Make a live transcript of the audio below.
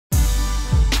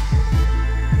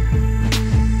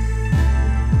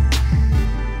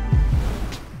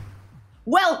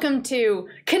Welcome to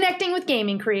Connecting with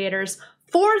Gaming Creators.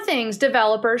 4 things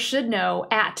developers should know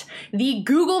at the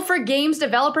Google for Games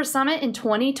Developer Summit in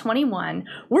 2021.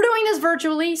 We're doing this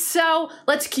virtually, so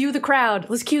let's cue the crowd.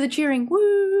 Let's cue the cheering.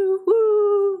 Woo,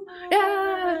 woo,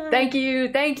 yeah. Thank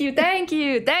you, thank you, thank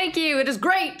you, thank you. It is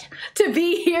great to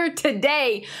be here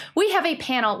today. We have a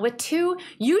panel with 2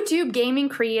 YouTube gaming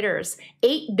creators,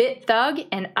 8-Bit Thug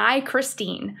and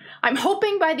AyChristene. I'm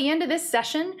hoping by the end of this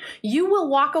session, you will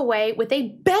walk away with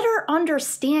a better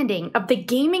understanding of the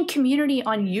gaming community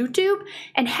on YouTube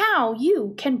and how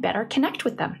you can better connect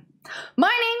with them. My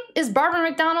name is Barbara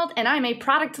Macdonald, and I'm a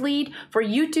product lead for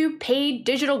YouTube paid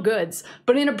digital goods.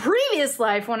 But in a previous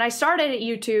life, when I started at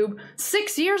YouTube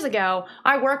 6 years ago,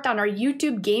 I worked on our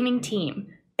YouTube gaming team.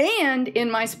 And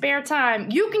in my spare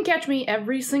time, you can catch me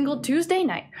every single Tuesday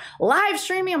night, live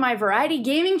streaming on my variety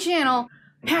gaming channel,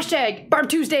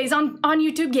 #BarbTuesdays on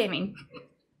YouTube Gaming.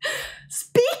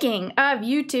 Speaking of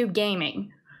YouTube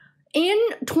gaming, in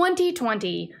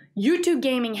 2020, YouTube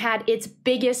gaming had its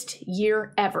biggest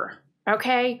year ever,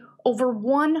 okay? Over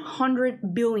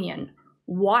 100 billion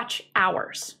watch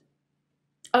hours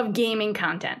of gaming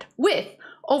content with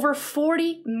over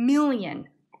 40 million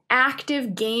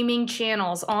active gaming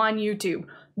channels on YouTube.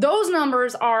 Those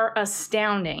numbers are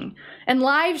astounding. And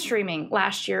live streaming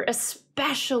last year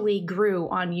especially grew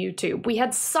on YouTube. We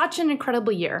had such an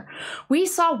incredible year. We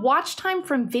saw watch time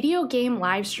from video game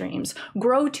live streams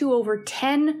grow to over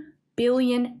 10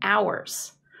 billion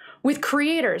hours, with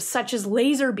creators such as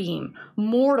Laserbeam,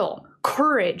 Mortal,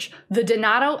 Courage, The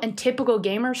Donato, and Typical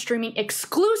Gamer streaming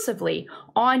exclusively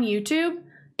on YouTube.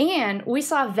 And we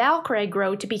saw Valkyrie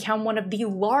grow to become one of the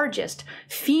largest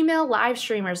female live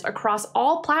streamers across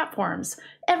all platforms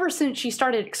ever since she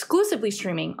started exclusively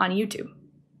streaming on YouTube.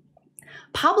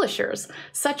 Publishers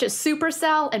such as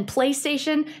Supercell and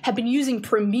PlayStation have been using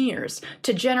premieres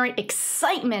to generate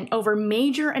excitement over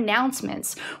major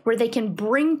announcements where they can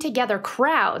bring together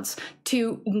crowds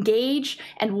to engage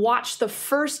and watch the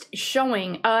first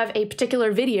showing of a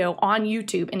particular video on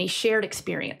YouTube in a shared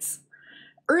experience.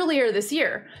 Earlier this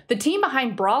year, the team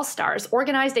behind Brawl Stars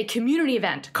organized a community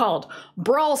event called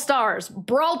Brawl Stars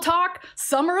Brawl Talk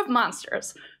Summer of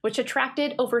Monsters, which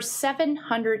attracted over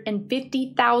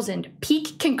 750,000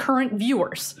 peak concurrent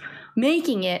viewers,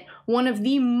 making it one of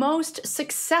the most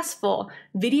successful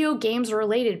video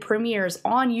games-related premieres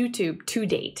on YouTube to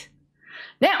date.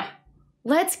 Now,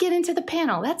 let's get into the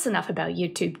panel. That's enough about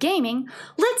YouTube gaming.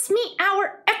 Let's meet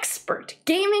our expert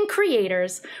gaming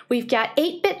creators. We've got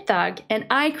 8-Bit Thug and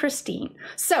AyChristene.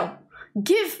 So,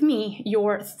 give me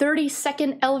your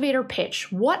 30-second elevator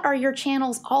pitch. What are your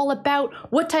channels all about?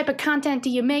 What type of content do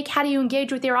you make? How do you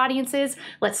engage with your audiences?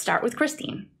 Let's start with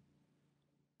Christine.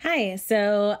 Hi,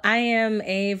 so I am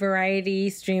a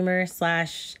variety streamer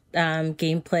slash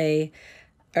gameplayer.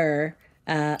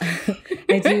 I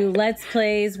do Let's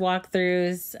Plays,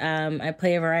 walkthroughs. I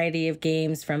play a variety of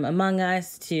games from Among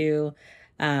Us to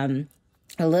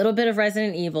a little bit of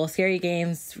Resident Evil. Scary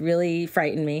games really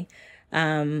frighten me.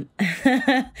 I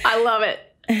love it.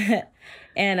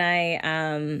 And I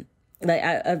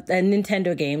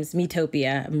Nintendo games,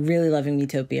 Miitopia. I'm really loving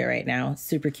Miitopia right now.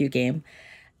 Super cute game.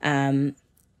 And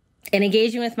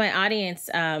engaging with my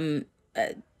audience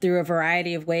through a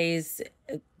variety of ways.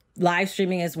 Live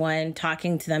streaming is one,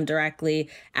 talking to them directly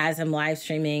as I'm live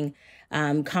streaming,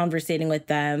 conversating with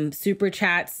them, super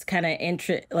chats, kind of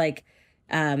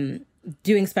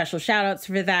doing special shout outs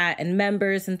for that and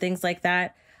members and things like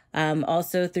that.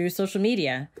 Also through social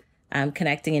media,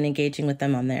 connecting and engaging with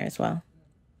them on there as well.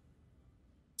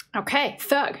 Okay,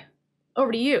 Thug,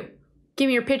 over to you. Give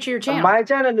me your pitch of your channel. My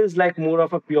channel is like more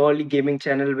of a purely gaming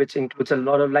channel, which includes a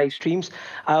lot of live streams.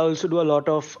 I also do a lot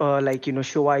of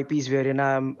show IPs wherein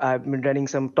I've been running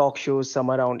some talk shows, some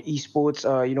around esports,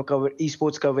 cover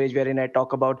esports coverage wherein I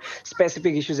talk about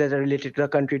specific issues that are related to the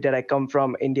country that I come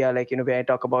from, India, where I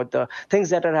talk about the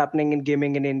things that are happening in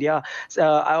gaming in India.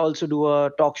 I also do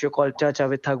a talk show called Chacha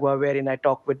with Thagwa, wherein I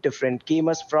talk with different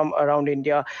gamers from around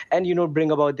India and,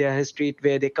 bring about their history,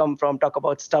 where they come from, talk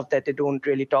about stuff that they don't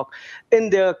really talk in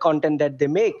their content that they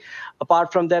make.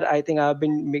 Apart from that, I think I've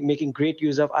been making great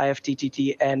use of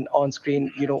IFTTT, and on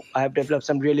screen, I have developed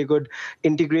some really good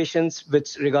integrations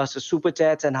with regards to super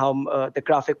chats and how the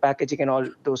graphic packaging and all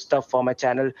those stuff for my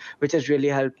channel, which has really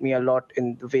helped me a lot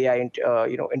in the way I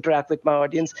interact with my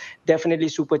audience. Definitely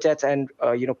super chats and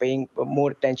paying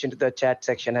more attention to the chat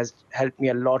section has helped me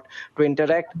a lot to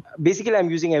interact. Basically, I'm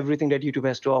using everything that YouTube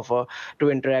has to offer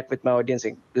to interact with my audience,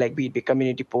 like be it the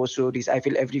community posts, stories. I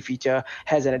feel every feature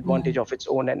has an advantage of its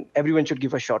own, and everyone should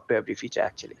give a shot to every feature,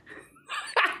 actually.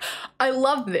 I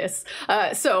love this.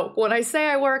 So when I say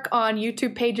I work on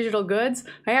YouTube Pay Digital Goods,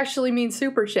 I actually mean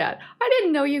Super Chat. I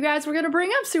didn't know you guys were going to bring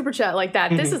up Super Chat like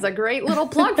that. This is a great little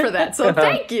plug for that. So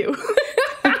thank you.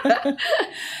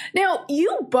 Now,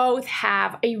 you both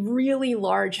have a really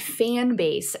large fan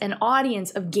base and audience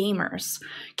of gamers.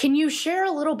 Can you share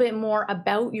a little bit more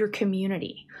about your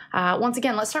community? Once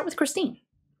again, let's start with Christine.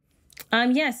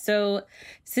 Yes. So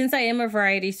since I am a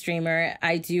variety streamer,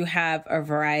 I do have a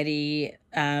variety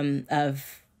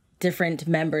of different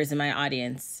members in my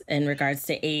audience in regards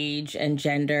to age and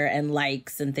gender and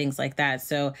likes and things like that.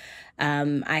 So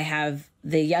I have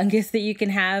the youngest that you can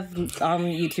have on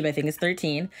YouTube, I think is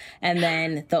 13. And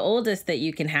then the oldest that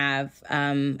you can have,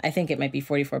 I think it might be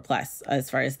 44 plus as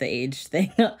far as the age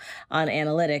thing on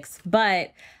analytics.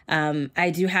 But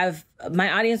I do have,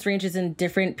 my audience ranges in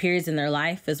different periods in their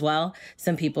life as well.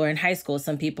 Some people are in high school,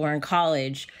 some people are in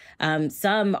college.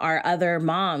 Some are other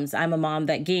moms. I'm a mom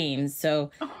that games. So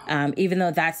even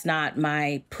though that's not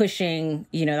my pushing,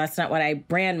 that's not what I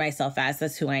brand myself as,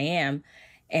 that's who I am.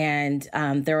 And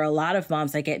there are a lot of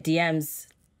moms I get DMs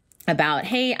about,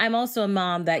 hey, I'm also a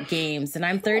mom that games and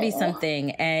I'm 30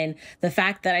 something. And the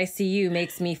fact that I see you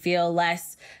makes me feel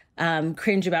less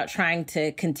cringe about trying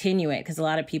to continue it, because a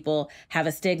lot of people have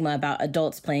a stigma about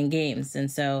adults playing games. And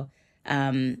so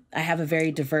I have a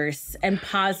very diverse and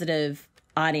positive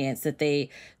audience that they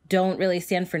don't really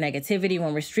stand for negativity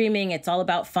when we're streaming. It's all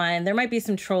about fun. There might be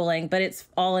some trolling, but it's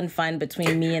all in fun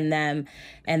between me and them.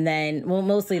 And then, well,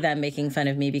 mostly them making fun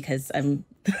of me because I'm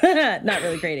not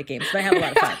really great at games, but I have a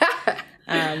lot of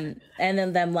fun. And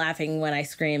then them laughing when I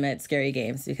scream at scary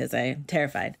games because I'm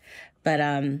terrified. But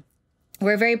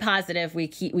we're very positive. We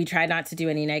try not to do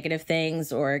any negative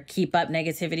things or keep up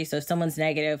negativity. So if someone's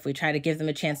negative, we try to give them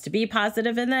a chance to be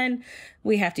positive, and then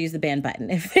we have to use the ban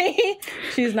button if they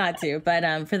choose not to.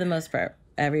 But for the most part,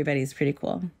 everybody's pretty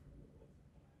cool.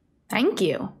 Thank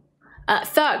you.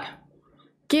 Thug,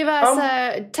 give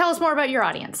us tell us more about your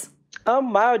audience.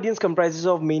 My audience comprises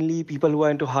of mainly people who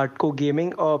are into hardcore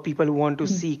gaming or people who want to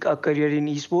seek a career in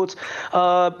esports.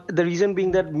 The reason being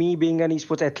that me being an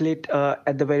esports athlete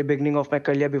at the very beginning of my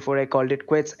career, before I called it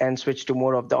quits and switched to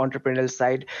more of the entrepreneurial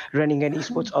side, running an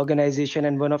esports organization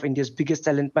and one of India's biggest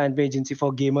talent management agency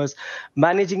for gamers,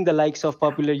 managing the likes of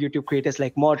popular YouTube creators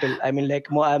like Mortal. I mean,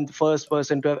 I'm the first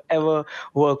person to have ever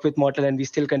worked with Mortal, and we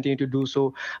still continue to do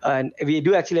so. And we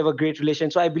do actually have a great relation.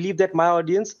 So I believe that my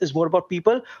audience is more about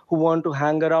people who want to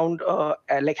hang around,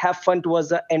 have fun towards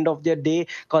the end of their day,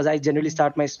 because I generally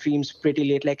start my streams pretty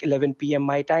late, like 11 p.m.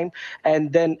 my time,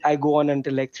 and then I go on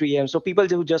until like 3 a.m. So people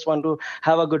who just want to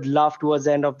have a good laugh towards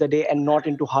the end of the day and not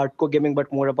into hardcore gaming,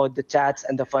 but more about the chats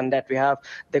and the fun that we have,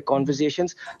 the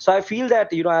conversations. So I feel that,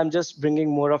 I'm just bringing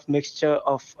more of mixture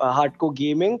of hardcore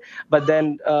gaming, but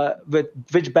then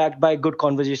which backed by good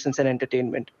conversations and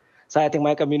entertainment. So I think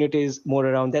my community is more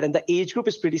around that. And the age group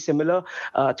is pretty similar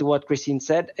to what Christine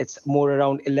said. It's more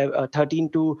around 13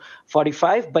 to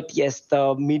 45. But yes,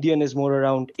 the median is more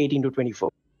around 18 to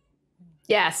 24.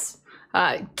 Yes.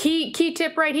 Key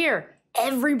tip right here.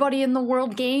 Everybody in the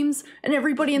world games, and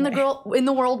everybody in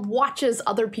the world watches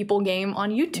other people game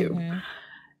on YouTube. Mm-hmm.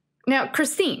 Now,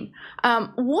 Christine,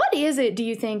 what is it, do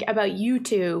you think, about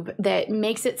YouTube that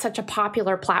makes it such a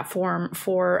popular platform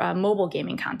for mobile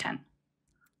gaming content?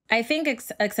 I think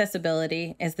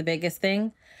accessibility is the biggest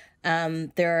thing.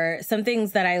 There are some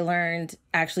things that I learned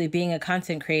actually being a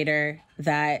content creator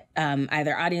that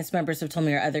either audience members have told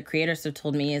me or other creators have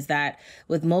told me, is that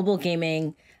with mobile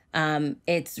gaming,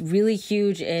 it's really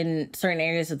huge in certain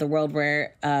areas of the world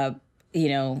where,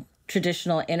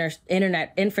 traditional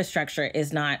internet infrastructure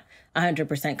is not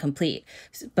 100% complete,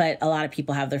 but a lot of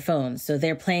people have their phones. So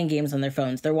they're playing games on their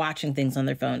phones. They're watching things on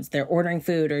their phones. They're ordering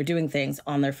food or doing things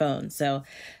on their phones. So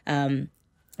I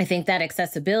think that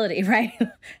accessibility, right?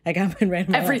 Like I'm in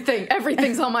red.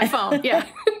 Everything's on my phone. Yeah.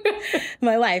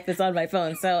 My life is on my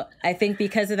phone. So I think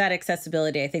because of that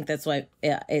accessibility, I think that's why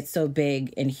it's so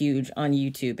big and huge on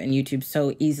YouTube, and YouTube's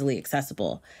so easily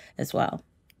accessible as well.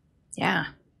 Yeah.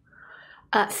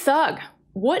 Thug,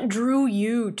 what drew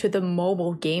you to the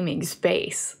mobile gaming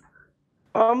space?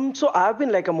 So I've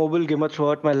been like a mobile gamer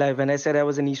throughout my life. When I said I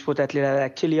was an esports athlete, I was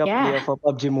actually a player for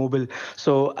PUBG Mobile.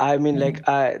 So I mean, like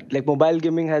mobile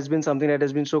gaming has been something that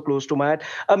has been so close to my heart.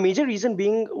 A major reason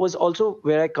being was also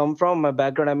where I come from, my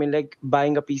background. I mean, like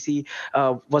buying a PC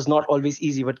was not always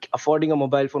easy, but affording a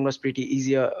mobile phone was pretty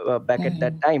easier back at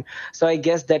that time. So I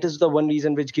guess that is the one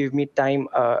reason which gave me time,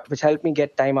 which helped me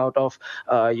get time out of,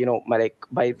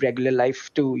 my regular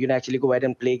life to, actually go ahead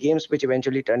and play games, which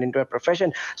eventually turned into a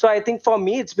profession. So I think for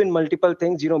me, it's been multiple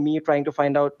things. Me trying to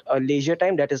find out a leisure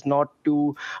time that is not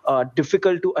too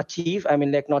difficult to achieve. I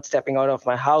mean, like not stepping out of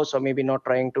my house or maybe not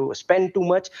trying to spend too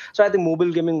much. So I think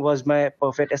mobile gaming was my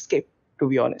perfect escape, to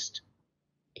be honest.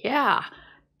 Yeah.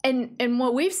 And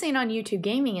what we've seen on YouTube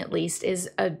Gaming, at least, is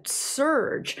a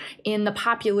surge in the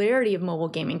popularity of mobile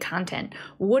gaming content.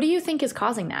 What do you think is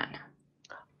causing that?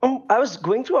 I was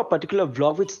going through a particular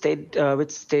vlog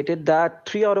which stated that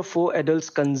 3 out of 4 adults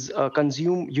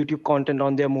consume YouTube content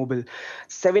on their mobile.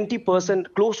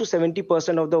 70%, close to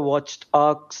 70% of the watch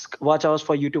hours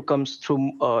for YouTube comes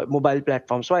through mobile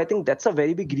platforms. So I think that's a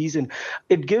very big reason.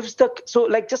 It gives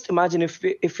like just imagine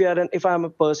if I'm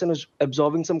a person who's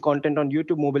absorbing some content on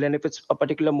YouTube mobile, and if it's a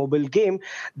particular mobile game,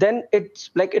 then it's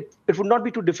like it would not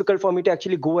be too difficult for me to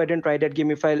actually go ahead and try that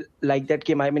game if I like that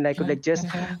game. I mean, I could like just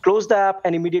close the app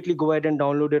and immediately go ahead and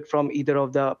download it from either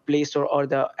of the Play Store or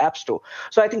the App Store.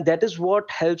 So I think that is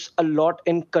what helps a lot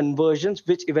in conversions,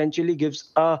 which eventually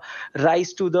gives a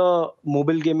rise to the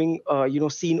mobile gaming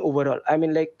scene overall. I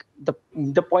mean, like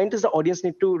the point is the audience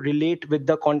need to relate with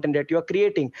the content that you are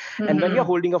creating. And when you're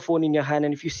holding a phone in your hand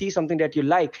and if you see something that you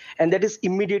like and that is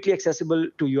immediately accessible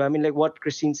to you, I mean, like what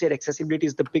Christine said, accessibility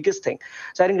is the biggest thing.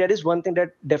 So I think that is one thing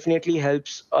that definitely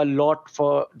helps a lot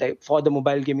for the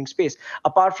mobile gaming space.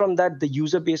 Apart from that, the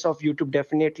user base of YouTube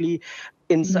definitely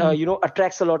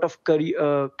attracts a lot of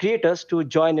creators to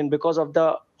join in because of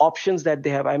the options that they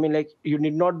have. I mean, like you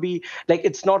need not be like,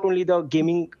 it's not only the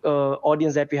gaming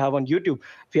audience that we have on YouTube.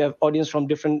 We have audience from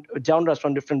different genres,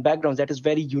 from different backgrounds. That is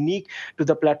very unique to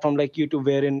the platform like YouTube,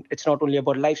 wherein it's not only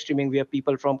about live streaming. We have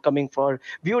people from coming for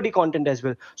VOD content as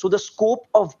well. So the scope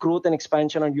of growth and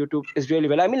expansion on YouTube is really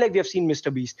well. I mean, like we have seen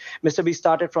Mr. Beast. Mr. Beast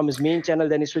started from his main channel,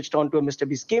 then he switched on to a Mr.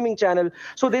 Beast gaming channel.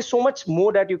 So there's so much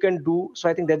more that you can do. So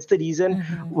I think that's the reason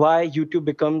why YouTube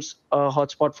becomes a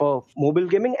hotspot for mobile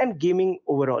gaming and gaming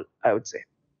overall, I would say.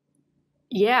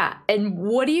 Yeah. And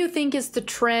what do you think is the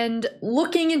trend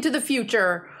looking into the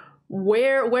future?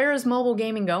 Where is mobile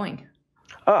gaming going?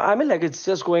 I mean, like it's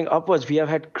just going upwards. We have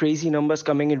had crazy numbers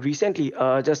coming in recently.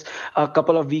 Just a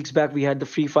couple of weeks back, we had the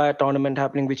Free Fire tournament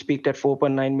happening, which peaked at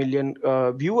 4.9 million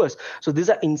viewers. So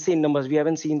these are insane numbers. We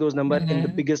haven't seen those numbers in the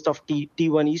biggest of T1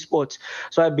 esports.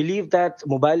 So I believe that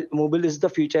mobile is the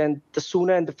future, and the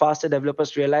sooner and the faster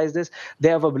developers realize this, they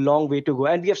have a long way to go.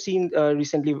 And we have seen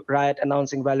recently Riot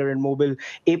announcing Valorant Mobile,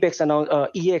 EX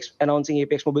announcing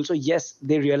Apex Mobile. So yes,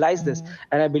 they realize this,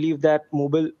 and I believe that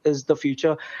mobile is the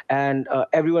future, and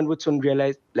everyone would soon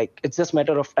realize, like, it's just a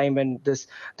matter of time when this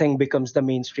thing becomes the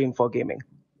mainstream for gaming.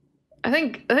 I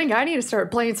think I need to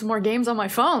start playing some more games on my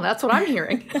phone. That's what I'm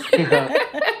hearing.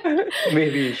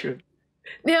 Maybe you should.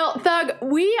 Now, Thug,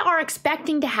 we are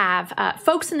expecting to have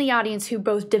folks in the audience who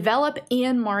both develop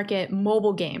and market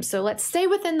mobile games. So let's stay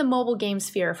within the mobile game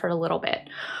sphere for a little bit.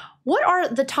 What are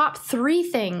the top 3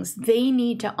 things they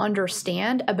need to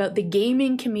understand about the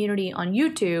gaming community on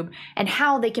YouTube and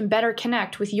how they can better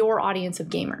connect with your audience of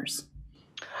gamers?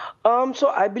 So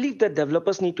I believe that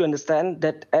developers need to understand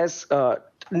that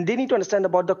they need to understand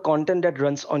about the content that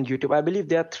runs on YouTube. I believe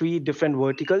there are 3 different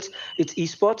verticals. It's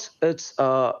esports, it's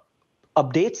the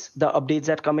updates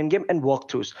that come in game, and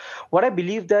walkthroughs. What I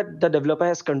believe that the developer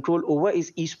has control over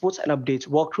is esports and updates.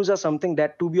 Walkthroughs are something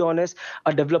that, to be honest,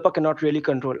 a developer cannot really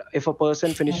control. If a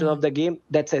person finishes off the game,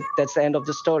 that's it. That's the end of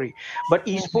the story. But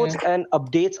esports and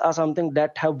updates are something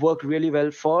that have worked really well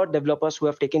for developers who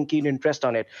have taken keen interest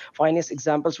on it. Finest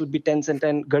examples would be Tencent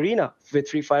and Garena with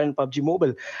Free Fire and PUBG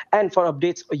Mobile. And for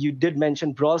updates, you did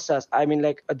mention Brawl Stars. I mean,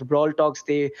 like the Brawl Talks,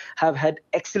 they have had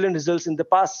excellent results in the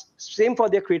past. Same for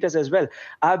their creators as well.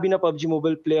 I've been a PUBG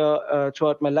Mobile player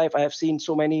throughout my life. I have seen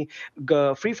so many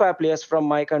Free Fire players from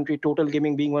my country, Total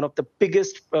Gaming being one of the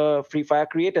biggest Free Fire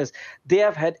creators. They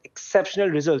have had exceptional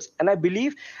results. And I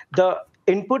believe the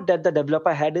input that the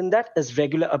developer had in that is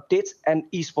regular updates and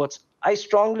esports. I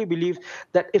strongly believe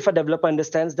that if a developer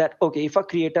understands that, okay, if a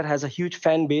creator has a huge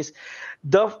fan base,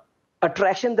 the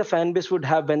attraction the fan base would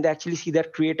have when they actually see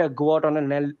that creator go out on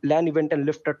a LAN event and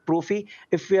lift a trophy,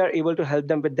 if we are able to help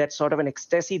them with that sort of an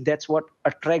ecstasy, that's what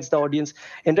attracts the audience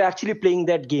into actually playing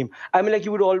that game. I mean, like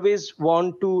you would always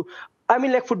want to, I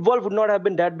mean, like football would not have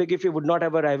been that big if you would not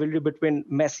have a rivalry between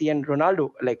Messi and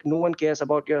Ronaldo. Like no one cares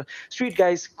about your street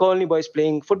guys, colony boys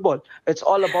playing football. It's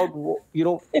all about,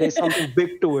 there's something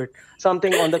big to it,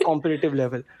 something on the competitive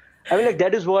level. I mean, like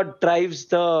that is what drives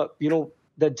the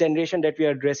generation that we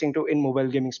are addressing to in mobile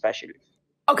gaming especially.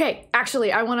 Okay,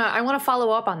 actually, I wanna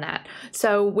follow up on that.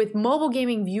 So, with mobile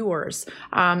gaming viewers,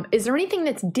 is there anything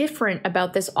that's different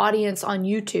about this audience on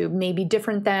YouTube? Maybe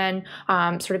different than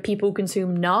sort of people who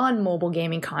consume non-mobile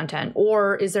gaming content,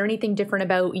 or is there anything different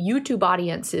about YouTube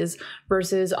audiences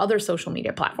versus other social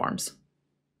media platforms?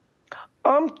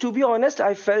 To be honest,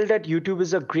 I felt that YouTube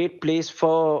is a great place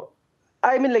for.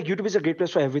 I mean, like YouTube is a great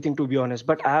place for everything, to be honest.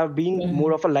 But I have been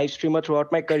more of a live streamer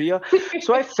throughout my career,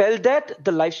 so I felt that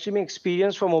the live streaming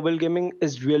experience for mobile gaming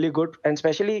is really good, and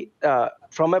especially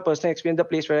from my personal experience, the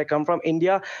place where I come from,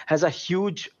 India has a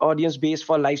huge audience base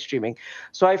for live streaming.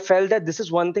 So I felt that this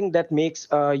is one thing that makes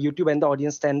YouTube and the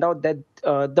audience stand out. That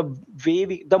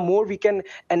the more we can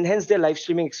enhance their live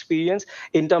streaming experience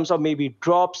in terms of maybe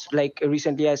drops. Like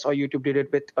recently, I saw YouTube did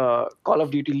it with Call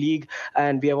of Duty League,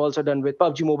 and we have also done with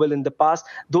PUBG Mobile in the past.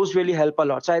 Those really help a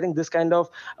lot. So I think this kind of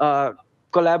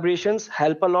collaborations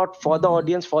help a lot for the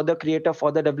audience, for the creator,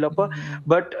 for the developer.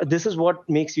 But this is what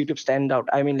makes YouTube stand out.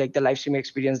 I mean, like the live streaming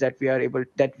experience that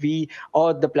we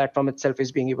or the platform itself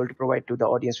is being able to provide to the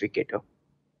audience we cater.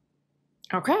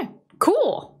 Okay,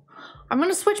 cool. I'm going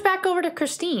to switch back over to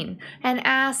Christine and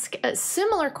ask a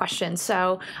similar question.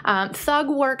 So, Thug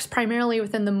works primarily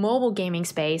within the mobile gaming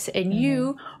space, and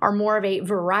you are more of a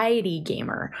variety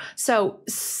gamer. So,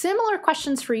 similar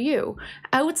questions for you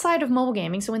outside of mobile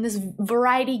gaming. So, in this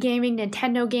variety gaming,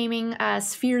 Nintendo gaming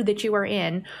sphere that you are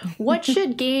in, what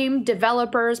should game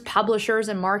developers, publishers,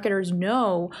 and marketers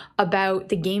know about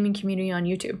the gaming community on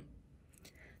YouTube?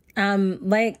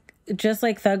 Just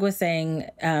like Thug was saying,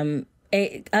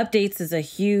 updates is a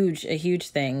huge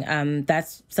thing.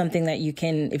 That's something that you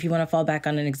can, if you want to fall back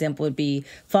on an example, would be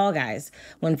Fall Guys.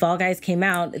 When Fall Guys came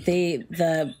out,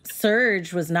 the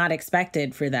surge was not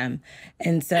expected for them.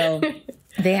 And so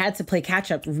they had to play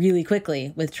catch up really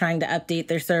quickly with trying to update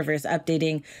their servers,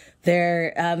 updating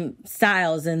their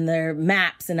styles and their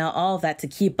maps and all of that to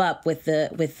keep up with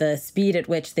the speed at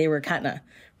which they were kind of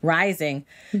rising.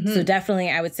 So definitely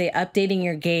I would say updating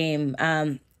your game,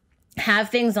 have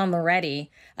things on the ready.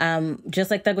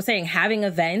 Just like Doug was saying, having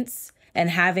events and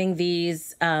having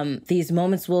these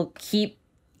moments will keep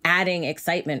adding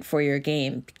excitement for your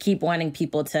game, keep wanting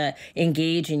people to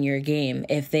engage in your game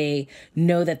if they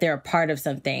know that they're a part of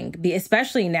something,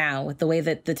 especially now with the way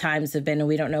that the times have been and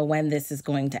we don't know when this is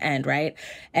going to end, right?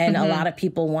 And a lot of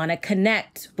people want to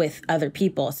connect with other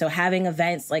people. So having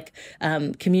events like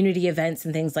community events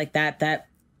and things like that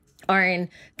are in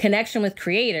connection with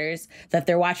creators, that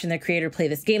they're watching their creator play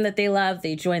this game that they love,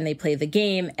 they join, they play the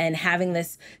game, and having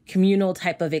this communal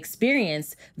type of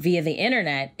experience via the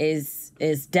internet is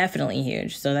definitely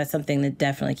huge. So that's something to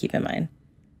definitely keep in mind.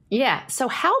 Yeah. So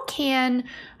how can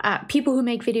people who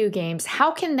make video games,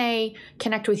 how can they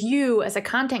connect with you as a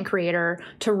content creator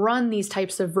to run these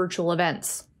types of virtual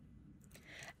events?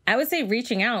 I would say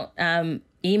reaching out,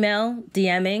 email,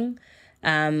 DMing,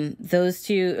 those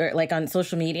two, or like on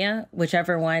social media,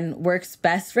 whichever one works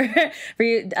best for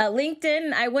you.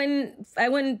 LinkedIn, I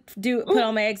wouldn't put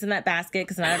all my eggs in that basket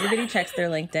because not everybody checks their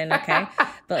LinkedIn. Okay,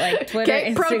 but like Twitter,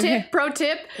 okay, Instagram. Pro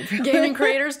tip: gaming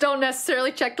creators don't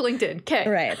necessarily check LinkedIn. Okay,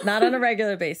 right, not on a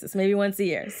regular basis, maybe once a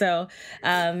year. So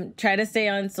try to stay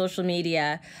on social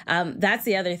media. That's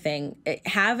the other thing.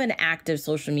 Have an active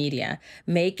social media.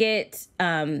 Make it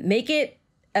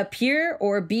appear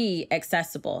or be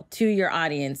accessible to your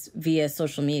audience via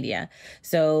social media.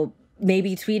 So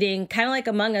maybe tweeting, kind of like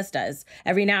Among Us does.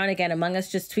 Every now and again, Among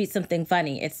Us just tweets something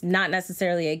funny. It's not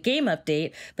necessarily a game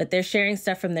update, but they're sharing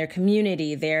stuff from their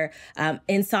community. Their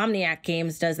Insomniac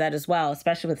Games does that as well,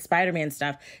 especially with Spider-Man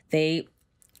stuff. They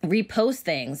repost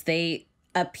things. They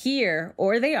appear,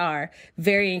 or they are,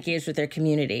 very engaged with their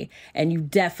community. And you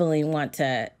definitely want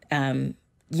to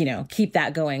keep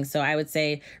that going. So I would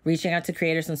say reaching out to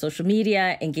creators on social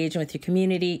media, engaging with your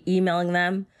community, emailing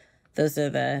them. Those are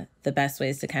the best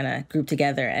ways to kind of group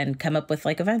together and come up with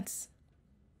like events.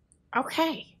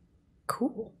 Okay,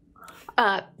 cool.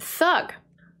 Thug,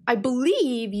 I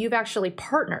believe you've actually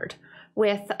partnered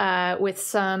with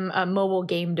some mobile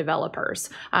game developers,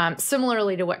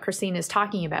 similarly to what Christine is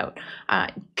talking about.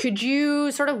 Could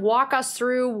you sort of walk us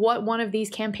through what one of these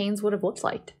campaigns would have looked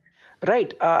like?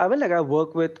 Right. I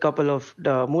work with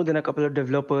more than a couple of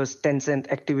developers, Tencent,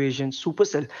 Activision,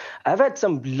 Supercell. I've had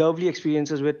some lovely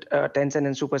experiences with Tencent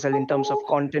and Supercell in terms of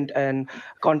content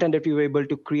that we were able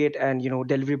to create and,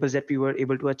 deliverables that we were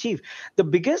able to achieve. The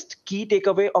biggest key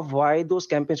takeaway of why those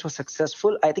campaigns were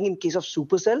successful, I think in case of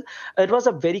Supercell, it was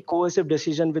a very cohesive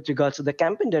decision with regards to the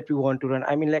campaign that we want to run.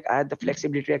 I mean, like I had the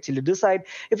flexibility to actually decide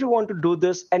if we want to do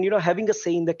this and, having a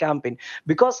say in the campaign,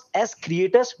 because as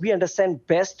creators, we understand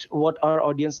best what what our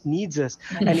audience needs us.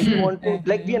 And if you want to,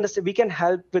 like, we understand, we can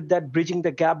help with that, bridging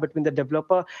the gap between the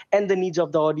developer and the needs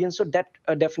of the audience. So that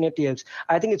definitely helps.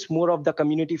 I think it's more of the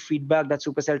community feedback that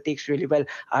Supercell takes really well.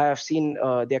 I have seen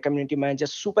their community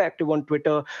managers super active on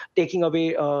Twitter, taking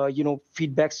away,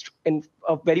 feedbacks in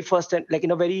a very first and like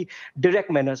in a very direct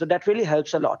manner. So that really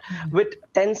helps a lot. With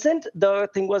Tencent, the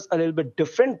thing was a little bit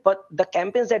different, but the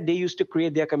campaigns that they used to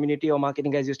create, their community or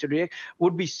marketing guys used to create,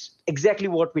 would be exactly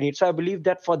what we need. So I believe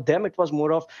that for them, it was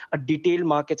more of a detailed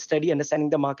market study,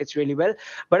 understanding the markets really well.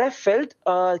 But I felt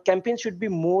campaigns should be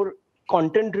more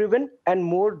content driven and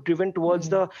more driven towards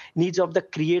the needs of the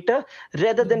creator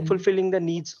rather than fulfilling the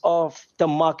needs of the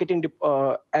marketing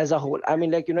as a whole. I mean,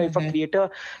 like, if a creator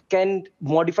can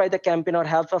modify the campaign or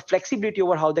have a flexibility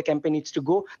over how the campaign needs to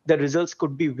go, the results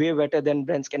could be way better than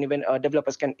brands can even,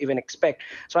 developers can even expect.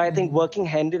 So I think working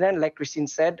hand in hand, like Christine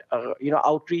said,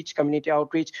 outreach, community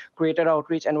outreach, creator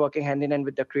outreach, and working hand in hand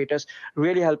with the creators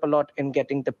really help a lot in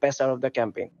getting the best out of the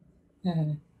campaign.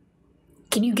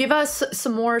 Can you give us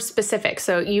some more specifics?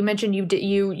 So you mentioned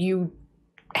you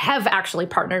have actually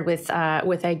partnered with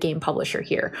a game publisher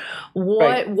here.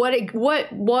 What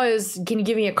was? Can you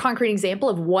give me a concrete example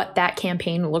of what that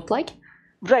campaign looked like?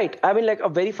 Right. I mean, like a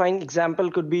very fine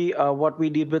example could be what we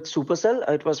did with Supercell.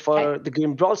 It was for the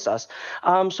game Brawl Stars.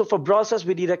 So for Brawl Stars,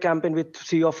 we did a campaign with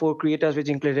 3 or 4 creators, which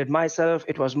included myself.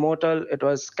 It was Mortal, it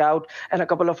was Scout, and a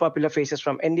couple of popular faces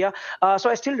from India.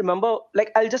 So I still remember,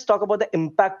 like, I'll just talk about the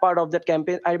impact part of that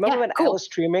campaign. I remember when I was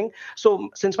streaming. So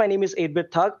since my name is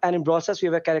 8-Bit Thug, and in Brawl Stars, we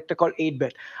have a character called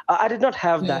 8-Bit. I did not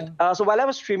have that. So while I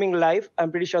was streaming live, I'm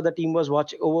pretty sure the team was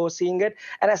overseeing it.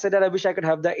 And I said that I wish I could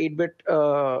have the 8-Bit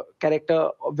character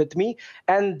with me,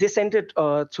 and they sent it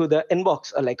through the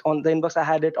inbox. Like on the inbox, I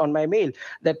had it on my mail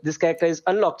that this character is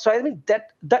unlocked. So I think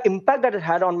that the impact that it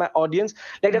had on my audience,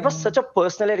 like that was such a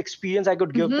personal experience I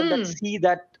could give them, that see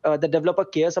that the developer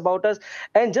cares about us.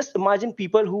 And just imagine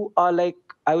people who are, like,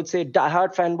 I would say,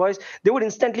 diehard fanboys, they would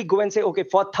instantly go and say, okay,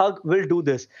 for Thug, we'll do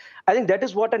this. I think that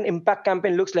is what an impact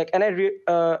campaign looks like. And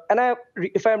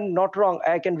if I'm not wrong,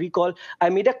 I can recall I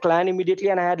made a clan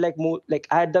immediately, and I had I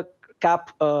had the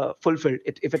cap fulfilled.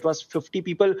 If it was 50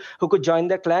 people who could join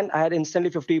the clan, I had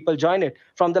instantly 50 people join it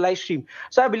from the live stream.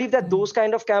 So I believe that those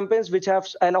kind of campaigns, which have,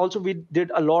 and also we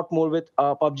did a lot more with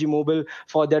PUBG Mobile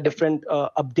for their different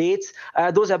updates.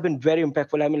 Those have been very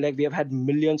impactful. I mean, like, we have had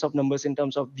millions of numbers in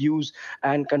terms of views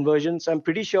and conversions. So I'm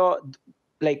pretty sure,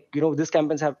 these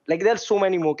campaigns have, like, there are so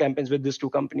many more campaigns with these 2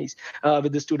 companies,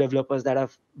 with these 2 developers that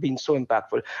have been so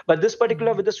impactful. But this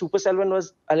particular with the Supercell one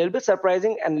was a little bit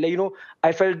surprising. And,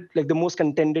 I felt like the most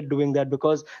contented doing that,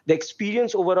 because the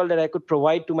experience overall that I could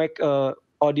provide to my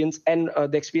audience and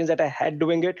the experience that I had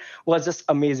doing it was just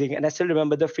amazing. And I still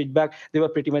remember the feedback. They were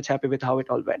pretty much happy with how it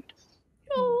all went.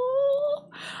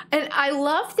 And I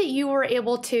love that you were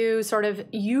able to sort of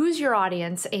use your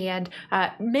audience and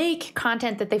make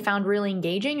content that they found really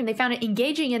engaging. And they found it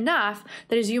engaging enough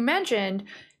that, as you mentioned,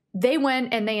 they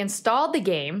went and they installed the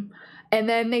game, and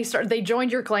then they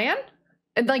joined your clan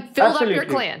and filled up your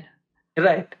clan.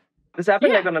 Right. This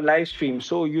happened like on a live stream.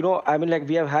 So, I mean, like,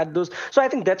 we have had those. So I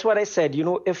think that's what I said,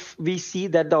 if we see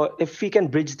that if we can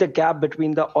bridge the gap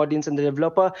between the audience and the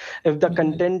developer, if the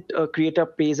content creator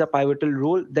plays a pivotal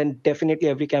role, then definitely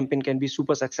every campaign can be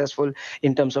super successful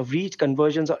in terms of reach,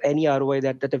 conversions, or any ROI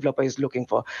that the developer is looking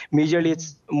for. Mostly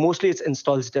it's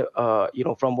installs,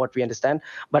 from what we understand.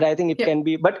 But I think it can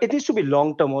be, but it needs to be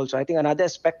long-term also. I think another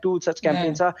aspect to such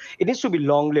campaigns it needs to be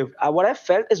long-lived. What I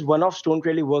felt is one-offs don't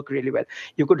really work really well.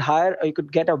 You could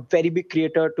get a very big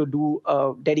creator to do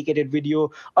a dedicated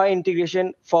video or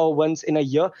integration for once in a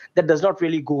year. That does not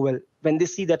really go well. When they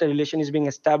see that a relation is being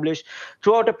established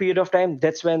throughout a period of time,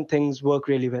 that's when things work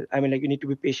really well. I mean, like, you need to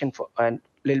be patient for a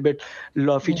little bit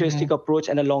futuristic approach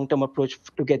and a long-term approach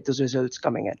to get those results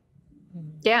coming in.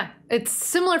 Yeah, it's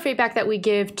similar feedback that we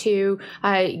give to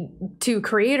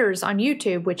creators on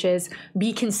YouTube, which is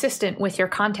be consistent with your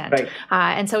content. Right.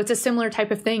 And so it's a similar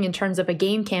type of thing in terms of a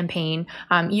game campaign.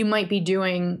 You might be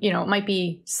doing, it might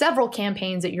be several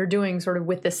campaigns that you're doing sort of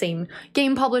with the same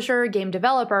game publisher, game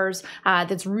developers,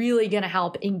 that's really going to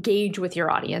help engage with your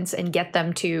audience and get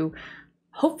them to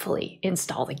hopefully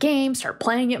install the game, start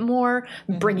playing it more,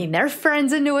 bringing their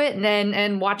friends into it,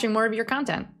 and watching more of your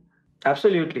content.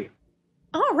 Absolutely.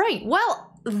 All right.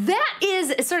 Well, that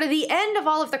is sort of the end of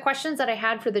all of the questions that I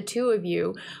had for the 2 of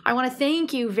you. I want to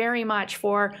thank you very much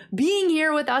for being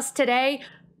here with us today.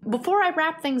 Before I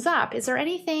wrap things up, is there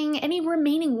any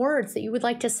remaining words that you would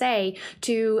like to say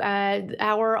to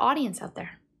our audience out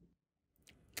there?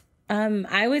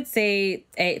 I would say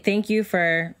thank you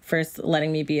for first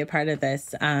letting me be a part of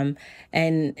this. And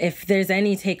if there's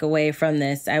any takeaway from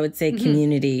this, I would say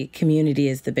community. Community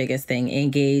is the biggest thing.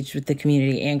 Engage with the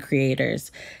community and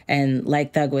creators. And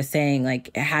like Doug was saying,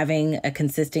 like having a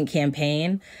consistent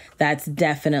campaign, that's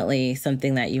definitely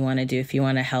something that you want to do if you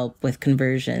want to help with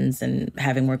conversions and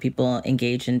having more people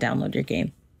engage and download your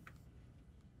game.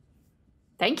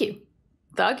 Thank you.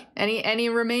 Doug, any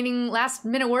remaining last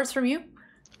minute words from you?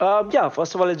 Yeah,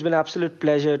 first of all, it's been an absolute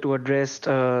pleasure to address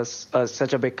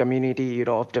such a big community,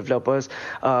 of developers.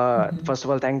 First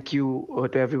of all, thank you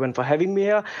to everyone for having me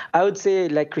here. I would say,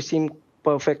 like Christine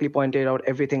perfectly pointed out,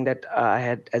 everything that I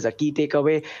had as a key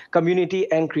takeaway: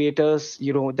 community and creators.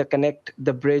 The connect,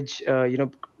 the bridge.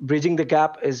 Bridging the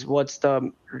gap is what's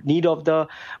the need of the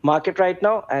market right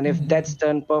now. And if that's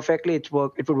done perfectly, it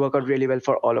would work out really well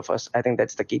for all of us. I think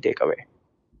that's the key takeaway.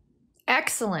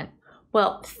 Excellent.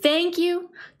 Well, thank you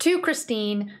to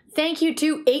Christine. Thank you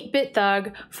to 8-Bit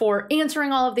Thug for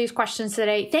answering all of these questions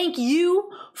today. Thank you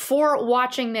for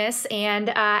watching this, and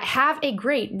have a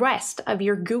great rest of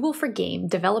your Google for Game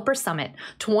Developer Summit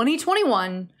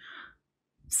 2021.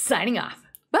 Signing off.